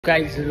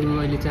गाइजहरु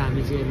अहिले चाहिँ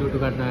हामी चाहिँ लुटो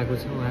काट्न आएको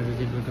छौँ। आज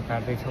चाहिँ लुटो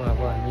काट्दैछौँ अब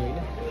हामी होइन।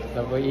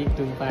 अब एक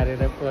दुम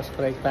पारेर फर्स्ट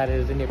प्राइज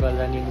पारेर चाहिँ नेपाल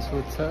जाने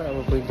सोच छ। अब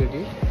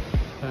पहिलोचोटि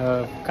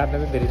काट्न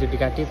त धेरैचोटि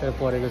काटेँ तर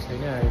परेको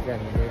छैन। अहिले चाहिँ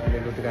हामीले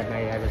लुटो काट्न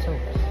आइरहेको छौँ।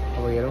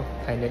 अब हेरौँ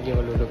फाइनली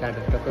अब लुटो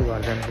काटेर टक्कै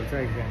घर जानुपर्छ।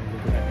 अहिले चाहिँ हामी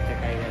लुटो काट्न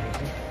चाहिँ आइरहेको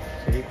छौँ।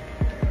 यसरी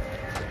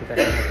लुटो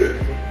काट्न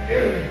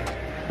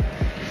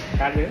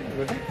काट्यो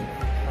लुटो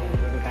अब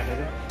लुटो काटेर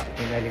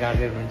अहिले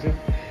काट्दै हुन्छु।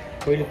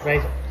 पहिलो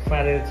प्राइज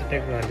पारेर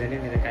छिट्टाको घर जाने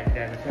मेरो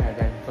काटिरहेको छ। आज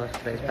हामी फर्स्ट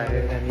प्राइज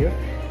पारेर जाने हो।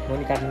 म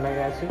पनि काट्न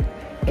लगाएको छु।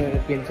 मेरो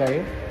पेन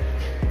चाहियो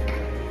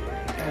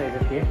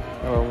पेन।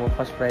 अब म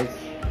फर्स्ट प्राइज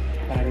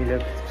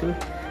पारिरहेको छु।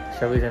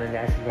 सबैजनाले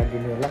आशीर्वाद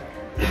दिनु होला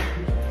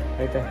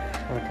है त।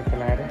 ठक्क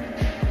लगाएर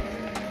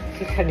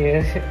खानेर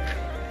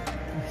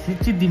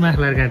सिच्ची दिमाग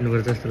लगाएर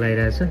काट्नुपर्छ जस्तो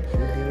लागिरहेको छ।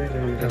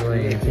 अब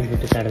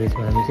सेलरोटी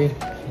काट्दैछौँ हामी चाहिँ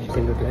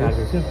सेलरोटी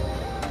काट्दैछु।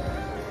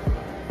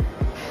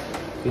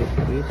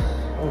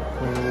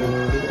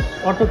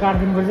 अटो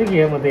काटिदिनुपर्छ कि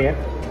म त यार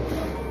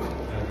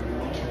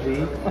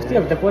अस्ति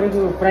हप्ता परेको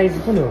प्राइज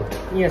कुन हो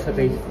यहाँ छ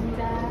त्यही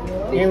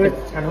यहाँबाट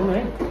छानौँ न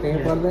है। त्यहाँ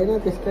पर्दैन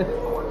त्यस्तो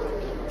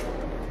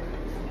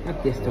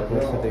त्यस्तो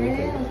पर्छ त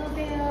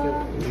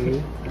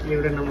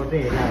एउटा नम्बर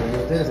चाहिँ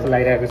हेरेर जस्तो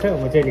लागिरहेको छ।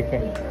 म चाहिँ अलिक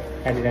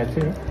काटिरहेको छु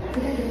नि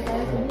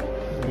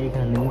यही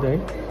खानु त है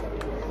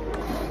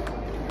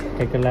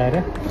ठ्याक्क लगाएर।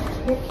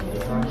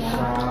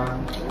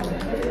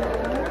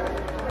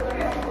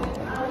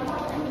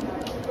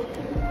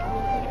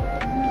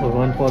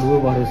 भगवान् प्रभु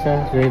भरोसा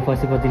रे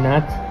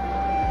पशुपतिनाथ।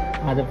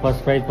 आज फर्स्ट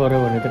प्राइज पऱ्यो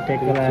भने त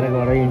ट्याक्क लगाएर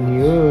घर हिँड्ने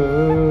हो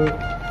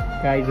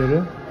गाइजहरू।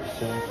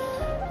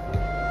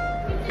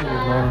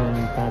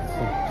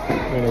 500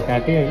 एउटा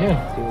काटेँ होइन।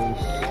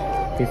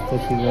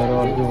 त्यसपछि गएर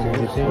अर्को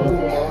भनेको चाहिँ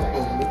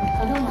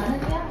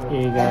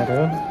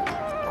 11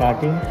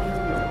 काट्यौँ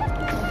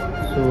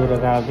 16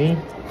 काटेँ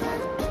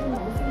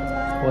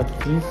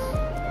 25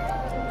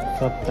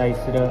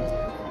 27 र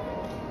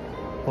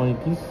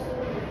 35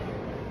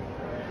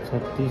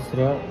 36 र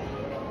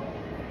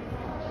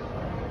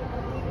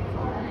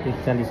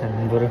 41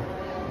 हान्नु पऱ्यो।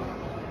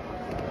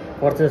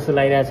 पर्छ जस्तो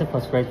लागिरहेको छ।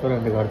 फर्स्ट प्राइज पऱ्यो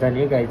भने घर जाने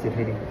हो गाई चाहिँ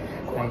फेरि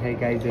खाइ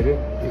गाइजहरू।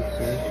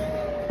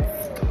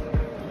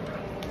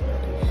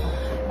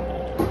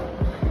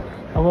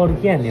 अब अरू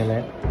के हान्ने होला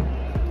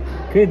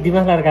फेरि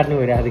दिमाग लगाएर काट्नु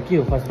भइरहेको थियो। के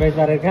हो फर्स्ट प्राइज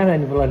पारेर कहाँ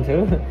जाने प्लान छ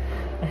हो?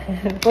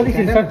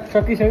 कतिखेर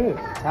सकिसक्यो?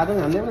 छादन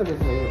हान्दैन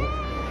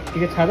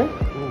टिकट छादन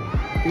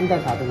 3टा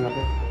छादन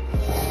मात्रै।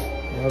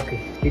 ओके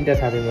 3टा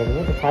छादन गर्नु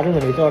हो। छादन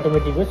भनेको चाहिँ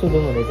अटोमेटिक हो।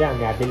 सुदन भने चाहिँ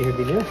हामी हातले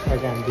लेखिदिने हो।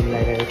 अहिले हामी दिन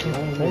लगाइरहेको छौँ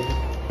है।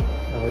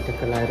 अब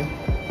टक्क लगाएर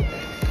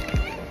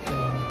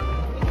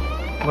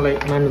मलाई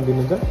मान्नु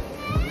दिनु त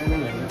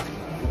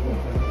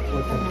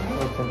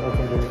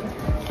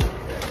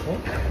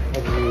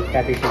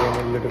काटिसकेर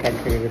मैले लुटो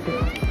काटिसकेको छु।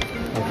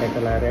 टक्क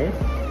लगाएर है।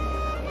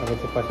 अब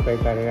चाहिँ फर्स्ट प्राइज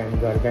पारेर हामी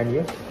घर जाने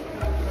हो।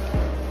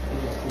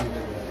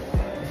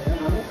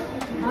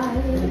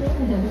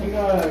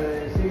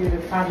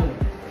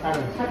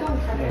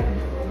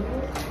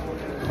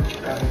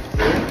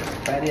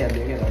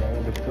 पारिहाल्यो क्या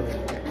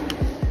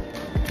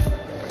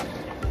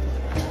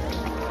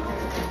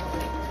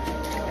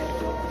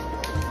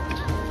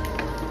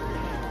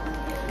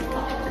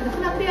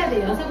하나 빼야 돼.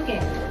 6개.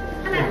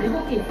 하나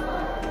 7개.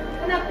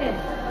 하나 빼.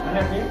 하나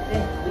빼요? 네.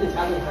 근데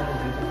작은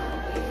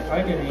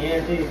아니 얘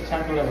चाहिँ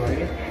 7वटा भयो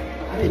कि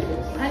아니,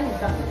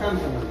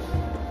 삼성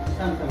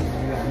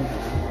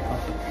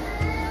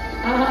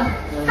아,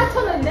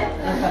 4,000원인데?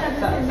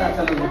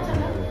 4,000원.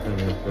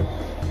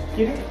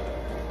 के रे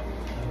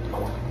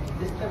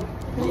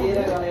लिएर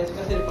गएर यसो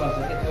कसरी पर्छ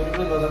क्या चोरी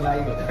पनि गर्दा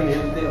लागेको त नि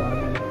त्यही भएर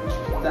मैले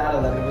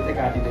 4,000 रुपियाँ चाहिँ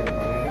काटिदिएर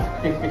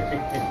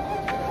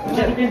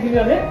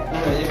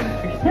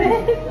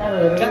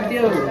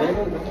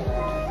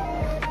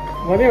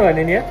मजै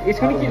भने नि यार।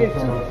 यसको नि के रे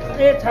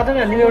ए छाता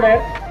हान्ने एउटा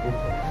यार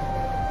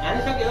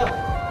हानिसक्यो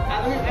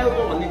आउने आयो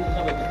भनिदिन्छु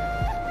सबैको।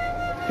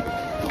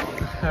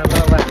 ल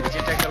अब हामी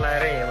चाहिँ ट्याक्क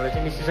लगाएर यहाँबाट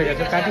चाहिँ निस्किसकेको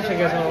छौँ।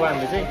 काटिसकेका छौँ। अब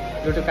हामीले चाहिँ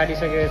लुटो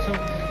काटिसकेका छौँ।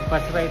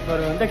 फर्स्ट प्राइज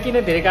पऱ्यो भने त किन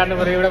धेरै काट्नु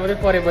पऱ्यो? एउटा मात्रै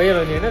पऱ्यो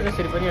भइहाल्यो नि होइन।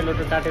 जसरी पनि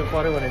लुटो काटेको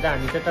पऱ्यो भने चाहिँ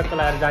हामी चाहिँ टक्क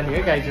लगाएर जाने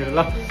है गाइजहरू। ल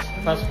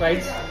फर्स्ट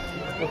प्राइज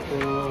ओहो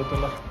त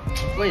ल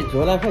खोइ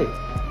झोला खै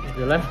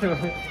झोला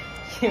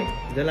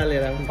झोला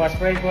लिएर आउनु। फर्स्ट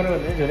प्राइज पऱ्यो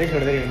भने चाहिँ झोलै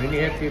छोड्दै हुने नि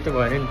यार। त्यो त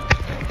भएन नि।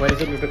 मैले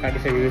चाहिँ लुटो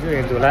काटिसकेको छु।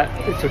 यहाँ झोला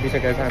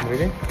छुटिसकेको छ हाम्रो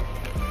चाहिँ।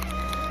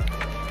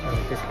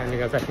 त्यस कारणले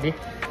गर्दाखेरि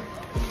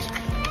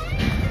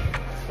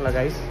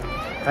लगाइस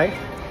है।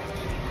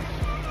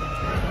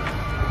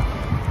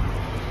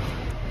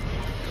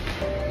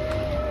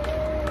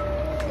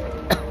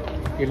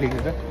 के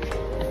लेख्नु त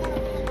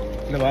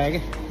ल भयो कि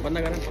बन्द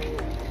गर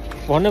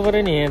भन्नु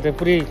पऱ्यो नि। यहाँ चाहिँ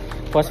पुरै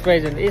फर्स्ट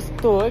प्राइज भने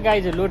यस्तो हो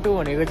गाइजहरू। लोटो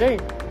भनेको चाहिँ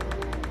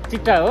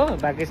चिट्टा हो।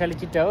 भाग्यशाली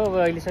चिट्टा हो। अब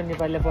अहिलेसम्म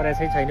नेपालीले पराएको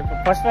चाहिँ छैन।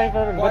 फर्स्ट प्राइज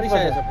पऱ्यो भने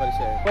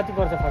कति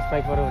पर्छ? फर्स्ट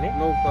प्राइज पऱ्यो भने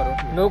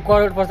 9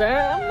 करोड पर्छ।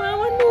 आमा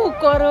 9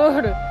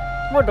 करोड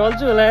म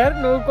ढल्छु होला यार।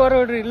 9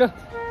 करोड ल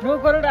 9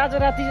 करोड आज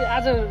राति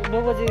आज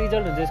 9 बजे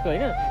रिजल्ट हुन्छ यसको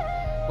होइन।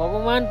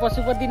 भगवान्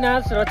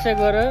पशुपतिनाथ रक्षा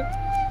गर।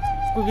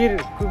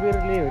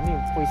 कुबेरले हो नि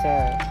पैसा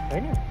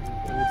होइन।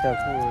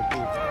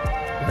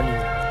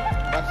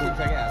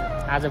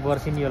 आज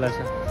वर्षिनीवाला छ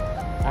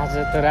आज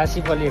त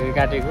राशिफलीहरू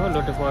काटेको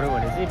लोटो पऱ्यो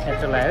भने चाहिँ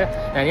ठ्याक्टर लगाएर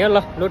हामी ल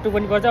लोटो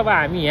पनि पर्छ अब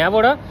हामी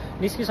यहाँबाट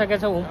निस्किसकेका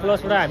छौँ होम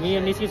प्लसबाट हामी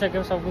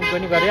निस्किसक्यौँ सपिङ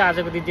पनि गऱ्यो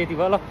आजको दिन त्यति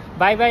भयो ल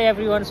बाई बाई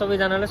एभ्री वान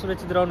सबैजनालाई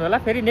सुरक्षित रहनु होला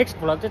फेरि नेक्स्ट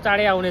भ्लग चाहिँ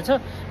चाँडै आउनेछ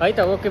है त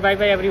okay by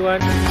by every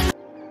one